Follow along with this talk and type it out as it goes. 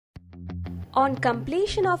On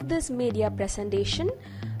completion of this media presentation,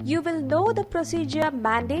 you will know the procedure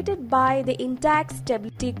mandated by the Intact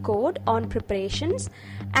Stability Code on preparations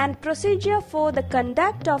and procedure for the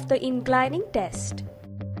conduct of the inclining test.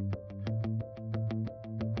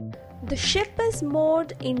 The ship is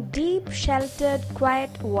moored in deep, sheltered,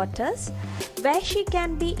 quiet waters where she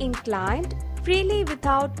can be inclined freely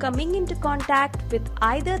without coming into contact with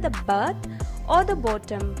either the berth or the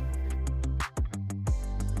bottom.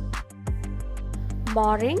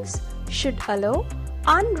 Moorings should allow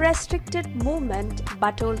unrestricted movement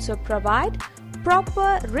but also provide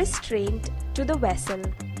proper restraint to the vessel.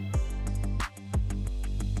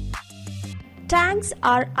 Tanks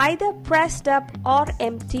are either pressed up or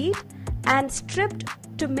emptied and stripped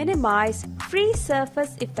to minimize free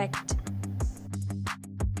surface effect.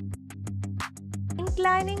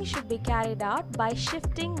 Inclining should be carried out by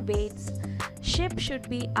shifting weights. Ship should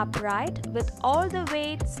be upright with all the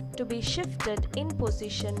weights to be shifted in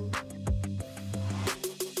position.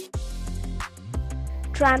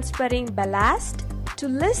 Transferring ballast to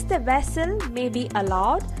list the vessel may be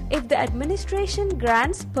allowed if the administration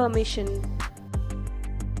grants permission.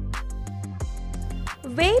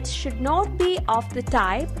 Weights should not be of the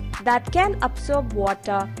type that can absorb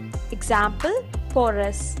water. Example,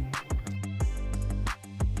 porous.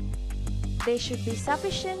 They should be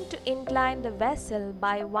sufficient to incline the vessel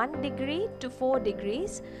by 1 degree to 4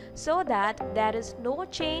 degrees so that there is no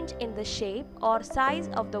change in the shape or size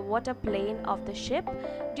of the water plane of the ship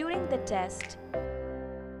during the test.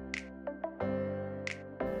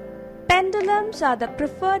 Pendulums are the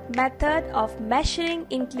preferred method of measuring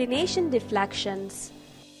inclination deflections.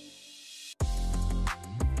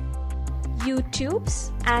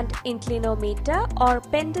 U-tubes and inclinometer or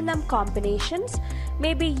pendulum combinations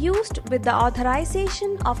may be used with the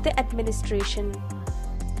authorization of the administration.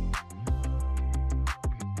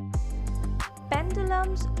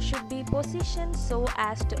 Pendulums should be positioned so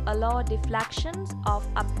as to allow deflections of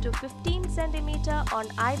up to 15 cm on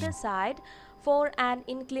either side for an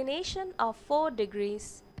inclination of 4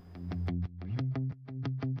 degrees.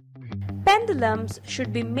 Pendulums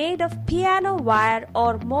should be made of piano wire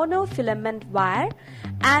or monofilament wire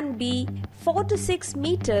and be 4 to 6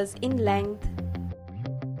 meters in length.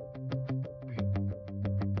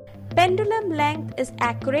 Pendulum length is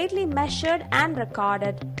accurately measured and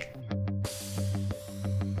recorded.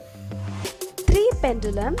 3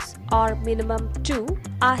 pendulums or minimum 2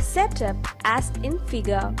 are set up as in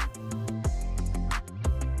figure.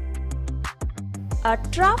 A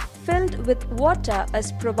trough filled with water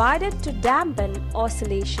is provided to dampen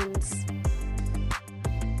oscillations.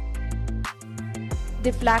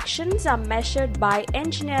 Deflections are measured by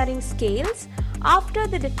engineering scales after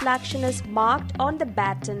the deflection is marked on the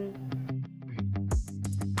batten.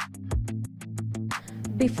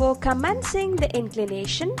 Before commencing the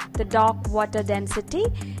inclination, the dock water density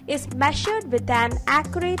is measured with an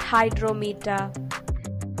accurate hydrometer.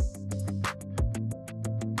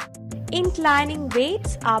 Inclining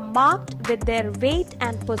weights are marked with their weight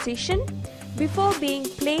and position before being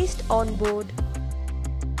placed on board.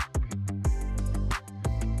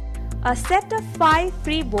 A set of 5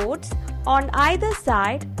 freeboards on either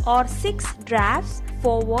side or 6 drafts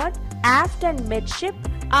forward, aft and midship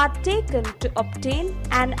are taken to obtain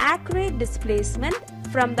an accurate displacement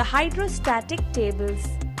from the hydrostatic tables.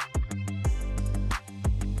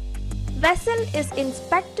 Vessel is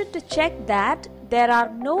inspected to check that there are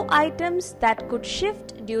no items that could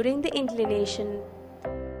shift during the inclination.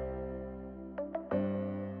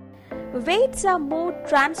 Weights are moved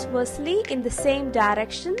transversely in the same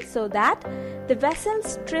direction so that the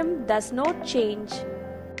vessel's trim does not change.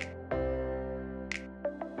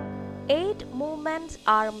 8 movements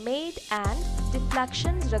are made and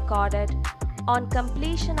deflections recorded. On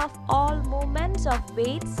completion of all movements of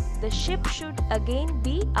weights, the ship should again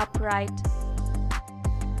be upright.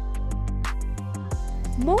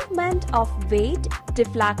 Movement of weight,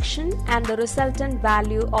 deflection and the resultant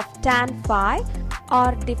value of tan phi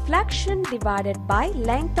or deflection divided by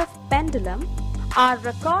length of pendulum are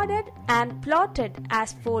recorded and plotted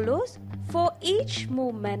as follows for each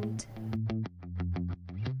movement.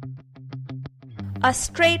 A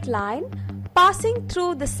straight line passing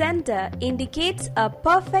through the center indicates a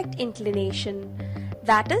perfect inclination,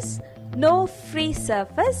 that is, no free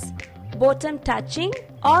surface, bottom touching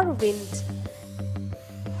or wind.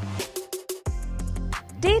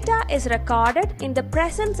 Data is recorded in the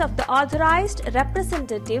presence of the authorized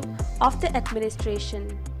representative of the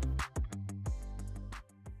administration.